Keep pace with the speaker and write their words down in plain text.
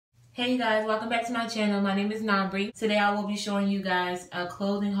Hey you guys, welcome back to my channel. My name is Nambri. Today I will be showing you guys a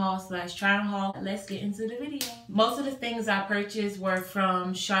clothing haul / try on haul. Let's get into the video. Most of the things I purchased were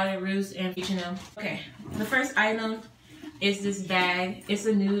from Charlotte Russe and H&M. Okay, the first item is this bag. It's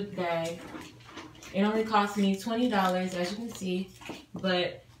a nude bag. It only cost me $20 as you can see,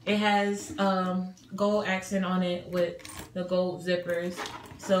 but it has gold accent on it with the gold zippers.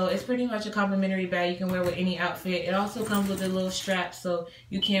 So it's pretty much a complimentary bag you can wear with any outfit. It also comes with a little strap so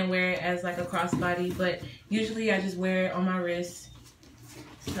you can wear it as like a crossbody, but usually I just wear it on my wrist.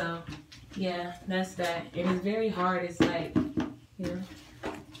 So yeah, that's that. And it's very hard. It's like here.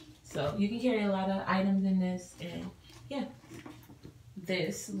 So you can carry a lot of items in this. And yeah,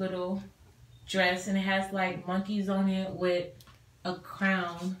 this little dress, and it has like monkeys on it with a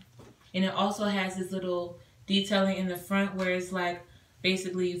crown, and it also has this little detailing in the front where it's like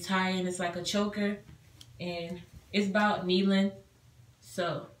basically you tie in, it's like a choker, and it's about knee length.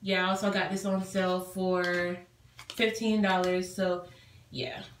 So yeah, I also got this on sale for $15. So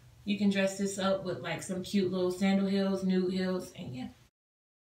yeah, you can dress this up with like some cute little sandal heels, nude heels, and yeah.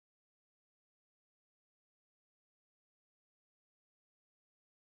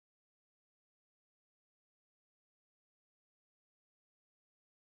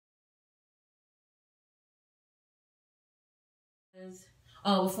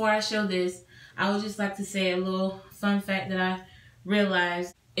 Oh, before I show this, I would just like to say a little fun fact that I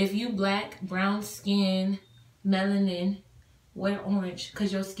realized. If you black, brown skin, melanin, wear orange,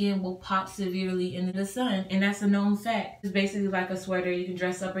 because your skin will pop severely into the sun, and that's a known fact. It's basically like a sweater. You can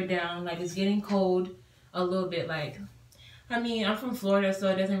dress up or down. Like, it's getting cold a little bit. Like, I mean, I'm from Florida, so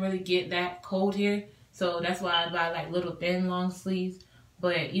it doesn't really get that cold here, so that's why I buy like little thin long sleeves.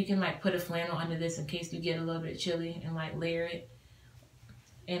 But you can like put a flannel under this in case you get a little bit chilly, and like layer it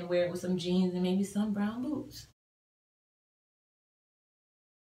and wear it with some jeans and maybe some brown boots.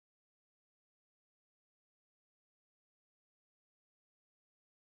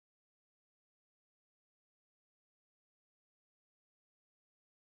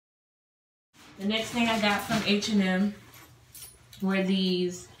 The next thing I got from H&M were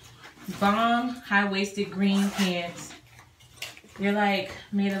these bomb high-waisted green pants. They're like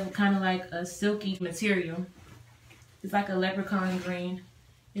made of kind of like a silky material. It's like a leprechaun green.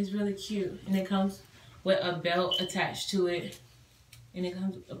 It's really cute, and it comes with a belt attached to it, and it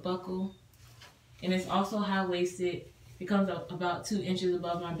comes with a buckle, and it's also high-waisted. It comes up about 2 inches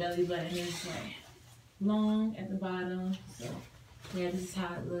above my belly button, and it's like long at the bottom. So yeah, this is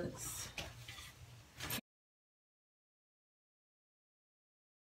how it looks.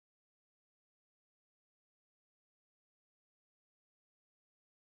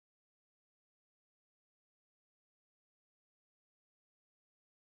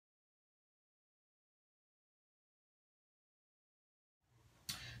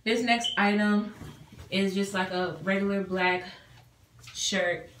 This next item is just like a regular black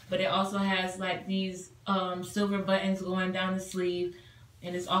shirt, but it also has like these silver buttons going down the sleeve,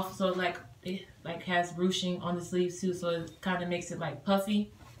 and it's also like it like has ruching on the sleeves too, so it kind of makes it like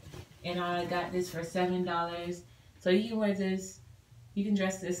puffy. And I got this for $7. So you can wear this, you can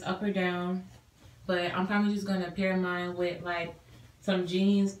dress this up or down, but I'm probably just gonna pair mine with like some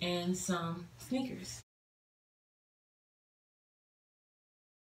jeans and some sneakers.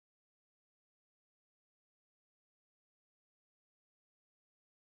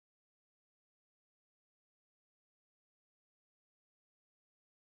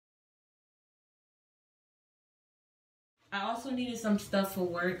 I also needed some stuff for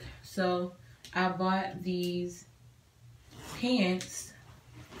work, so I bought these pants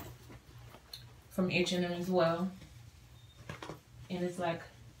from H&M as well. And it's like,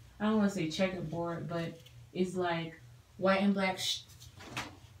 I don't want to say checkerboard, but it's like white and black,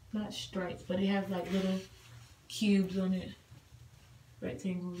 not stripes, but it has like little cubes on it,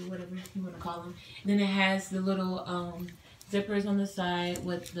 rectangles or whatever you want to call them. And then it has the little zippers on the side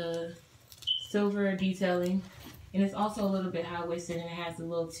with the silver detailing. And it's also a little bit high-waisted, and it has the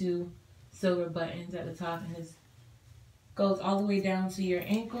little 2 silver buttons at the top, and it goes all the way down to your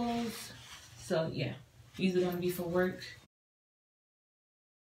ankles. So yeah, these are going to be for work.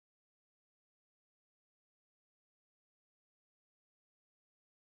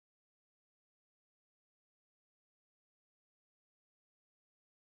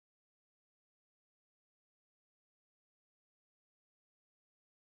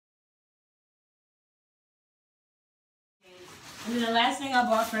 And then the last thing I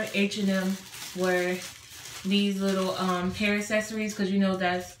bought for H&M were these little hair accessories, because you know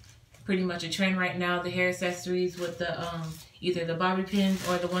that's pretty much a trend right now, the hair accessories with the either the bobby pins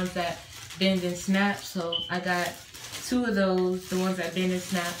or the ones that bend and snap. So I got two of those, the ones that bend and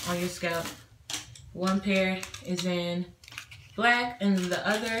snap on your scalp. One pair is in black and the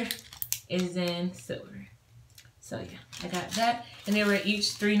other is in silver. So yeah, I got that. And they were each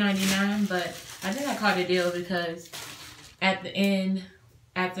 $3.99, but I think I caught a deal because at the end,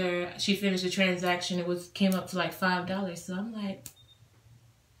 after she finished the transaction, it came up to like $5. So I'm like,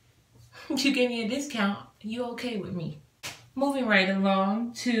 you gave me a discount, you okay with me? Moving right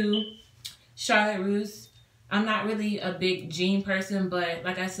along to Charlotte Russe. I'm not really a big jean person, but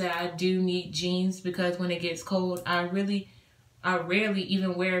like I said, I do need jeans because when it gets cold, I rarely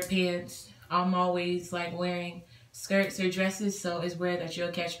even wear pants. I'm always like wearing skirts or dresses, so it's rare that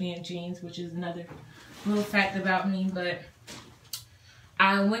you'll catch me in jeans, which is another little fact about me. But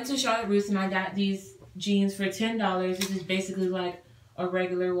I went to Charlotte Russe and I got these jeans for $10. This is basically like a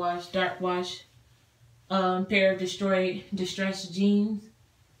regular wash, dark wash pair of distressed jeans.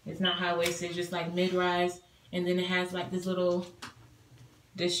 It's not high-waisted, just like mid-rise. And then it has like this little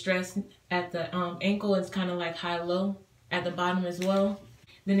distress at the ankle. It's kind of like high-low at the bottom as well.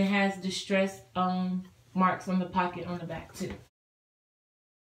 Then it has distress marks on the pocket on the back too.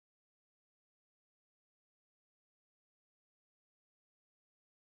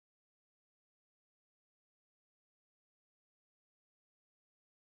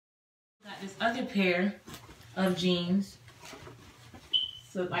 Got this other pair of jeans.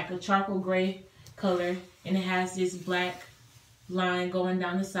 So like a charcoal gray color, and it has this black line going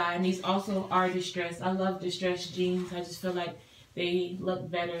down the side. And these also are distressed. I love distressed jeans. I just feel like they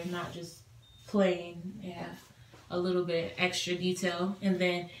look better, not just plain. They have a little bit extra detail. And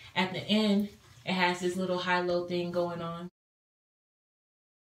then at the end, it has this little high-low thing going on.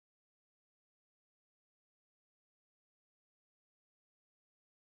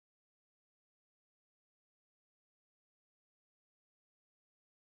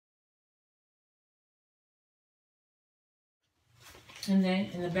 And then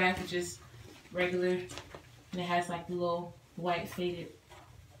in the back, it's just regular, and it has like the little white faded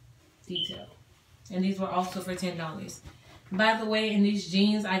detail. And these were also for $10. By the way, in these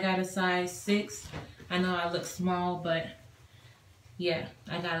jeans, I got a size 6. I know I look small, but yeah,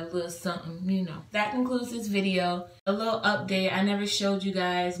 I got a little something, you know. That concludes this video. A little update. I never showed you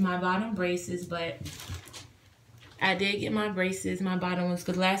guys my bottom braces, but I did get my braces, my bottom ones,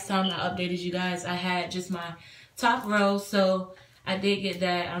 because last time I updated you guys, I had just my top row. So I did get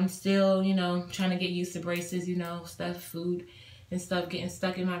that. I'm still, you know, trying to get used to braces, you know, stuff, food and stuff getting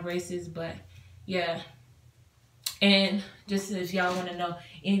stuck in my braces. But yeah. And just if y'all want to know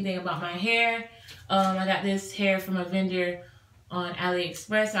anything about my hair, I got this hair from a vendor on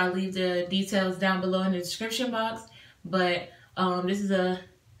AliExpress. I'll leave the details down below in the description box. But this is a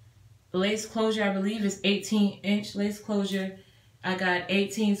lace closure. I believe it's 18-inch lace closure. I got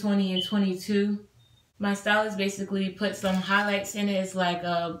 18, 20, and 22. My stylist basically put some highlights in it. It's like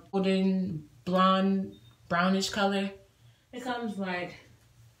a golden, blonde, brownish color. It comes like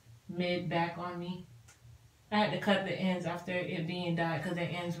mid-back on me. I had to cut the ends after it being dyed because the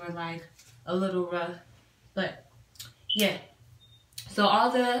ends were like a little rough. But yeah. So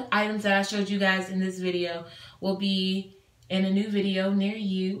all the items that I showed you guys in this video will be in a new video near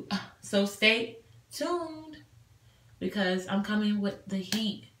you. So stay tuned because I'm coming with the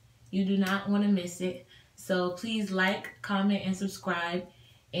heat. You do not want to miss it. So please like, comment, and subscribe.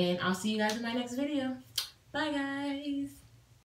 And I'll see you guys in my next video. Bye, guys.